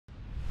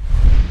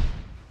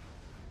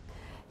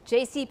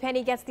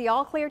Penney gets the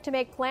all clear to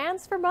make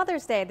plans for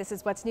Mother's Day. This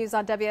is what's news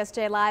on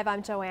WSJ Live.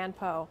 I'm Joanne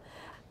Poe.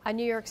 A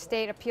New York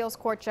State appeals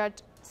court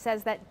judge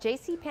says that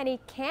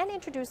Penney can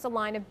introduce a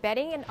line of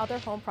bedding and other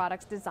home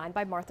products designed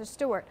by Martha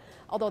Stewart,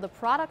 although the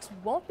products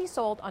won't be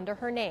sold under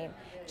her name.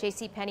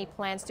 Penney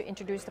plans to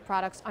introduce the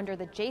products under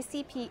the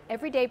JCP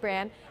Everyday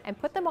brand and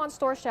put them on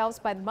store shelves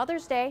by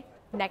Mother's Day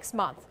next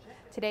month.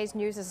 Today's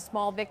news is a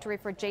small victory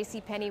for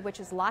Penney, which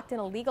is locked in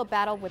a legal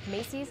battle with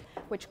Macy's,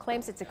 which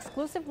claims its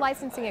exclusive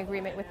licensing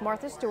agreement with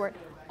Martha Stewart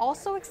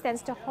also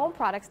extends to home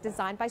products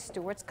designed by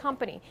Stewart's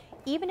company,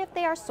 even if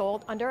they are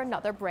sold under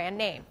another brand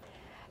name.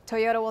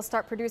 Toyota will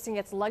start producing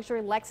its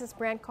luxury Lexus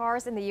brand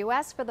cars in the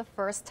U.S. for the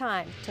first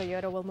time.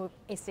 Toyota will move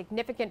a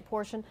significant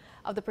portion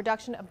of the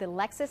production of the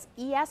Lexus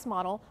ES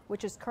model,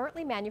 which is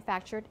currently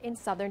manufactured in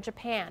southern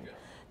Japan.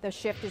 The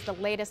shift is the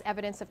latest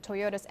evidence of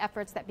Toyota's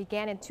efforts that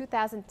began in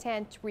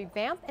 2010 to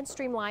revamp and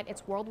streamline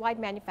its worldwide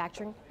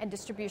manufacturing and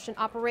distribution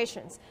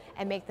operations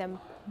and make them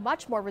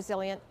much more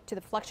resilient to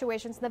the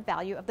fluctuations in the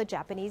value of the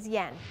Japanese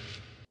yen.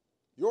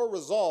 Your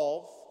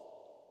resolve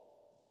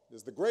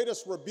is the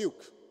greatest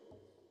rebuke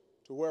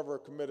to whoever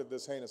committed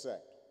this heinous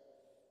act.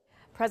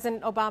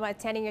 President Obama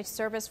attending a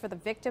service for the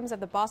victims of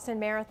the Boston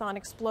Marathon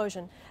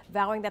explosion,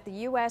 vowing that the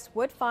U.S.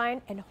 would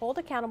find and hold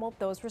accountable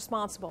those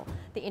responsible.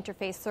 The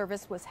interfaith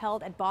service was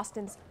held at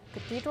Boston's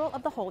Cathedral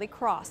of the Holy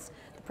Cross.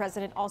 The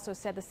president also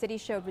said the city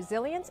showed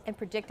resilience and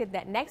predicted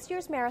that next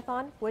year's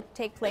marathon would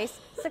take place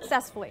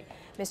successfully.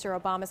 Mr.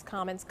 Obama's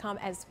comments come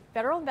as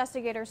federal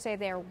investigators say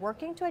they are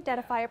working to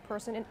identify a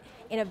person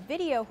in a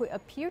video who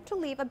appeared to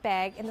leave a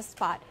bag in the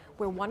spot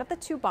where one of the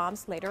two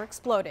bombs later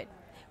exploded.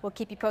 We'll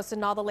keep you posted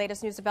on all the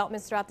latest news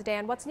developments throughout the day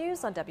on What's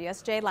News on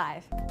WSJ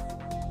Live.